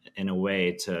in a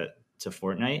way to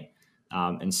Fortnite.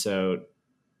 And so,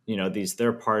 these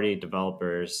third-party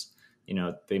developers,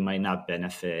 they might not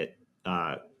benefit,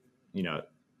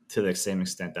 to the same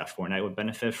extent that Fortnite would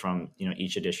benefit from,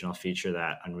 each additional feature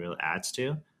that Unreal adds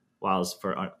to. Whilst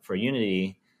for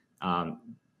Unity,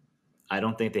 I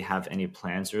don't think they have any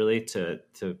plans really to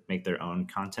make their own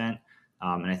content.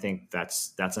 And I think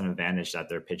that's an advantage that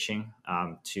they're pitching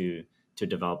to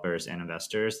developers and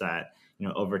investors, that,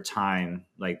 over time,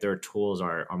 like, their tools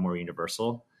are more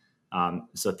universal.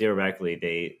 So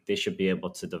theoretically, they should be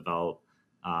able to develop,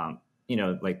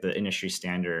 like the industry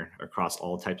standard across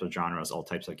all types of genres, all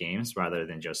types of games, rather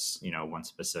than just, one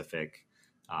specific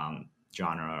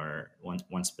genre or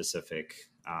one specific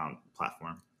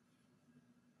platform.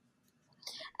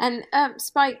 And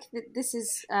Spike, this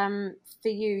is for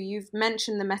you. You've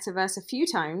mentioned the metaverse a few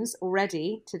times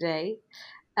already today.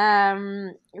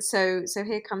 So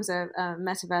here comes a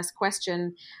metaverse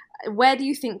question. Where do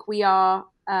you think we are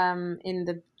in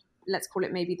the, let's call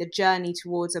it maybe the journey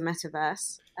towards a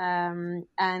metaverse?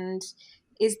 And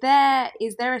is there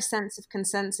a sense of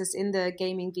consensus in the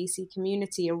gaming VC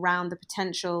community around the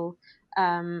potential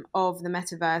of the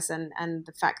metaverse and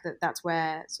the fact that that's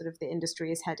where sort of the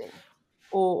industry is heading?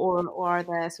 Or are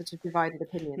there sort of divided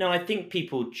opinions? No, I think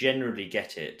people generally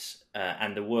get it,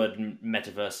 and the word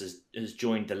metaverse has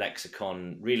joined the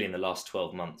lexicon really in the last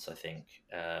 12 months, I think,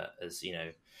 as,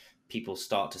 people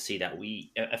start to see that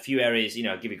a few areas,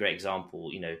 I'll give you a great example,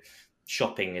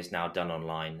 shopping is now done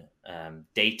online,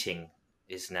 dating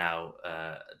is now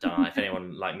done. If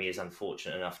anyone like me is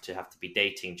unfortunate enough to have to be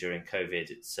dating during COVID,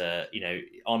 it's,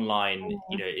 online,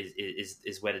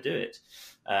 is where to do it.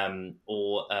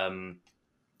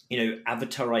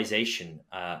 Avatarization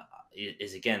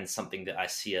is again something that I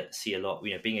see a lot.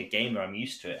 Being a gamer, I'm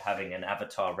used to it, having an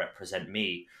avatar represent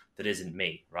me that isn't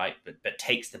me, right? But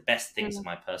takes the best things of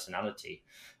my personality.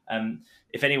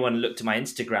 If anyone looked at my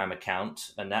Instagram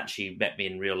account and actually met me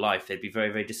in real life, they'd be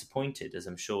very, very disappointed, as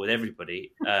I'm sure with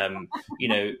everybody.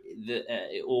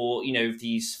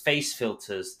 These face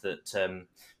filters that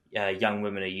young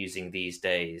women are using these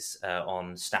days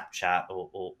on Snapchat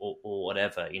or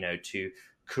whatever,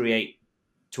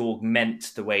 to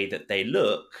augment the way that they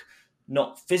look,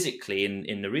 not physically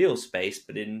in the real space,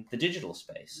 but in the digital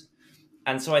space.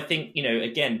 And so I think,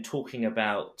 again, talking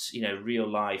about, real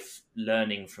life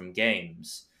learning from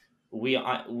games, we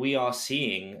are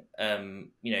seeing,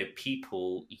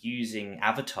 people using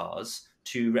avatars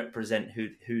to represent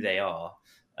who they are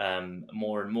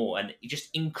more and more. And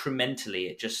just incrementally,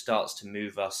 it just starts to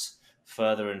move us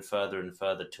further and further and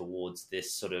further towards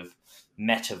this sort of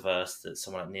metaverse that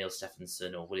someone like Neil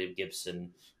Stephenson or William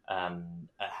Gibson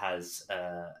has,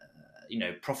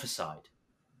 prophesied.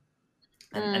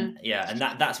 And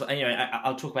that's what,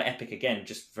 I'll talk about Epic again,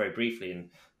 just very briefly. And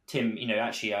Tim,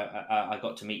 actually I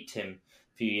got to meet Tim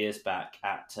a few years back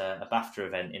at a BAFTA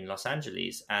event in Los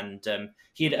Angeles. And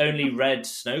he had only read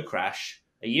Snow Crash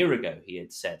a year ago, he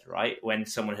had said, right, when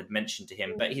someone had mentioned to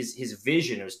him, but his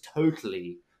vision was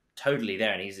totally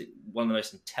there. And he's one of the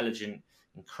most intelligent,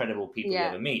 incredible people you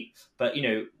ever meet. But,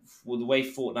 the way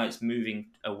Fortnite's moving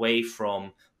away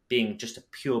from being just a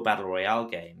pure battle royale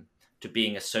game to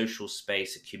being a social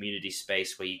space, a community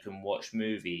space where you can watch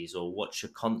movies or watch a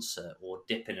concert or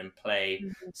dip in and play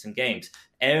some games.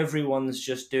 Everyone's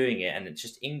just doing it, and it's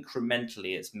just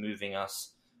incrementally, it's moving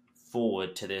us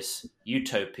forward to this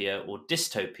utopia or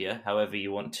dystopia, however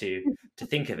you want to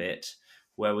think of it,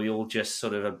 where we all just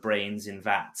sort of are brains in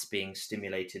vats being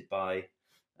stimulated by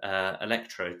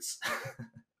electrodes.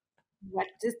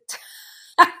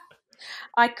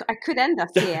 I could end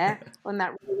us here on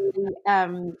that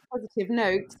really positive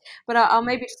note, but I'll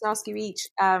maybe just ask you each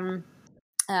a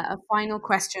final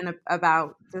question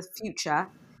about the future.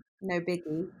 No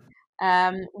biggie.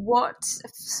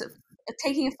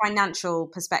 Taking a financial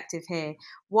perspective here,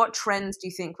 what trends do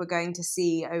you think we're going to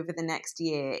see over the next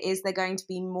year? Is there going to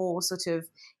be more sort of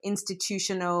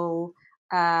institutional,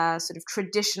 sort of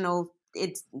traditional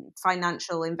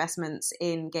financial investments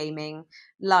in gaming,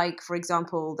 like, for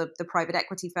example, the private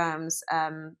equity firms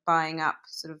buying up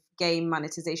sort of game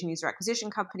monetization user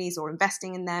acquisition companies or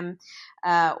investing in them,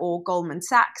 or Goldman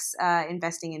Sachs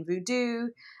investing in Voodoo?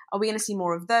 Are we going to see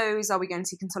more of those? Are we going to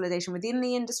see consolidation within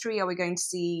the industry? Are we going to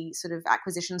see sort of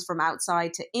acquisitions from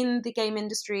outside to in the game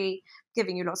industry?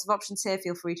 Giving you lots of options here.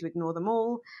 Feel free to ignore them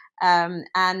all.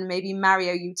 And maybe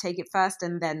Mario, you take it first,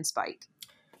 and then Spike.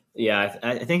 Yeah,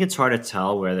 I think it's hard to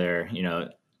tell whether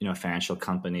financial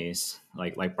companies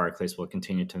like Barclays will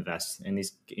continue to invest in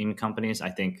these game companies. I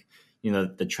think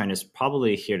the trend is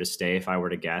probably here to stay, if I were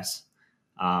to guess.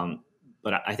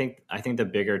 But I think the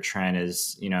bigger trend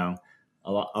is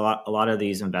a lot of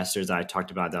these investors that I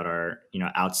talked about that are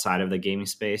outside of the gaming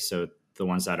space. So the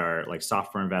ones that are like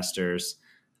software investors,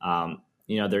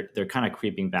 they're kind of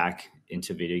creeping back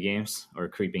into video games or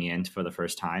creeping in for the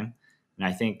first time. And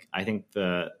I think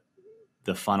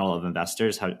the funnel of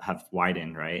investors have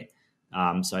widened, right?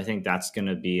 So I think that's going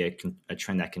to be a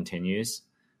trend that continues.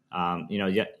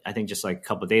 I think just like a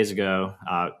couple of days ago,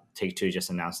 Take-Two just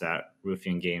announced that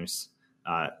Ruffian Games,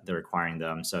 they're acquiring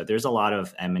them. So there's a lot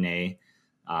of M&A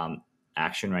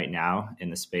action right now in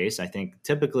the space. I think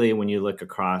typically when you look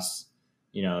across,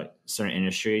 certain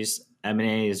industries,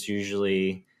 M&A is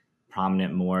usually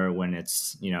prominent more when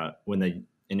it's, when the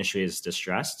industry is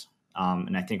distressed.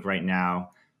 And I think right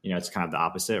now, it's kind of the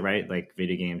opposite, right? Like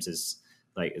video games is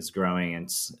growing, and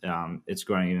it's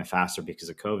growing even faster because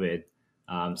of COVID.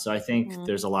 So I think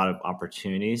there's a lot of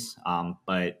opportunities,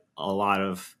 but a lot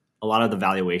of the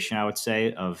valuation, I would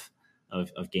say, of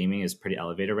gaming is pretty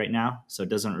elevated right now. So it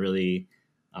doesn't really,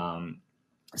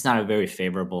 it's not a very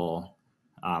favorable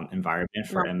environment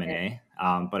for M&A.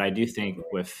 But I do think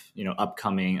with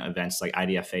upcoming events like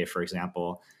IDFA, for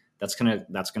example, that's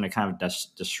gonna kind of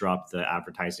disrupt the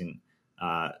advertising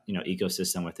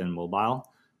ecosystem within mobile.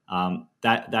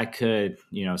 That could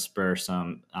spur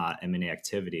some M&A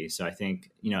activity. So I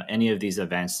think any of these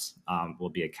events will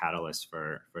be a catalyst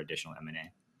for additional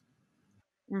M&A.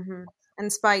 Mm-hmm.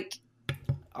 And Spike,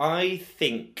 I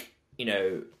think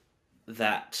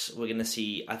that we're going to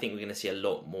see. I think we're going to see a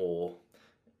lot more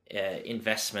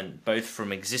investment, both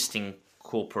from existing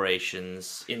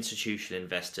corporations, institutional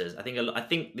investors. I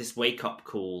think this wake up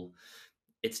call.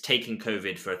 It's taken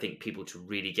COVID for, I think, people to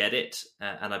really get it,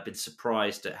 and I've been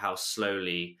surprised at how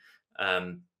slowly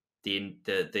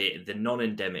the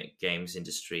non-endemic games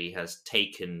industry has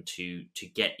taken to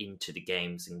get into the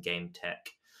games and game tech.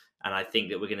 And I think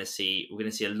that we're going to see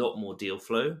a lot more deal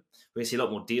flow. We're going to see a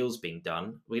lot more deals being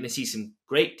done. We're going to see some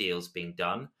great deals being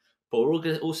done, but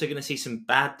we're also going to see some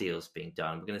bad deals being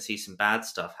done. We're going to see some bad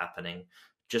stuff happening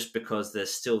just because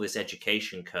there's still this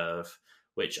education curve,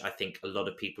 which I think a lot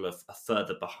of people are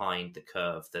further behind the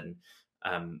curve than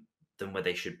where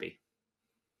they should be.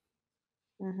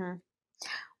 Mm-hmm.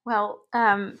 Well,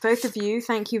 both of you,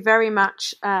 thank you very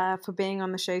much for being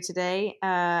on the show today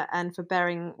and for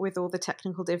bearing with all the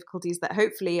technical difficulties that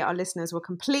hopefully our listeners were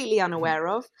completely unaware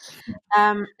of.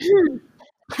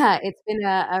 It's been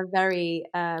a very,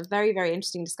 very, very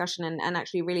interesting discussion and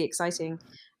actually really exciting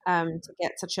to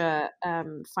get such a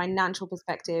financial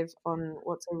perspective on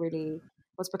what's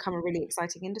become a really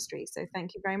exciting industry. So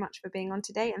thank you very much for being on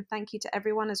today, and thank you to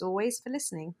everyone as always for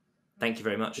listening. Thank you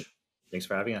very much. Thanks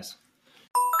for having us.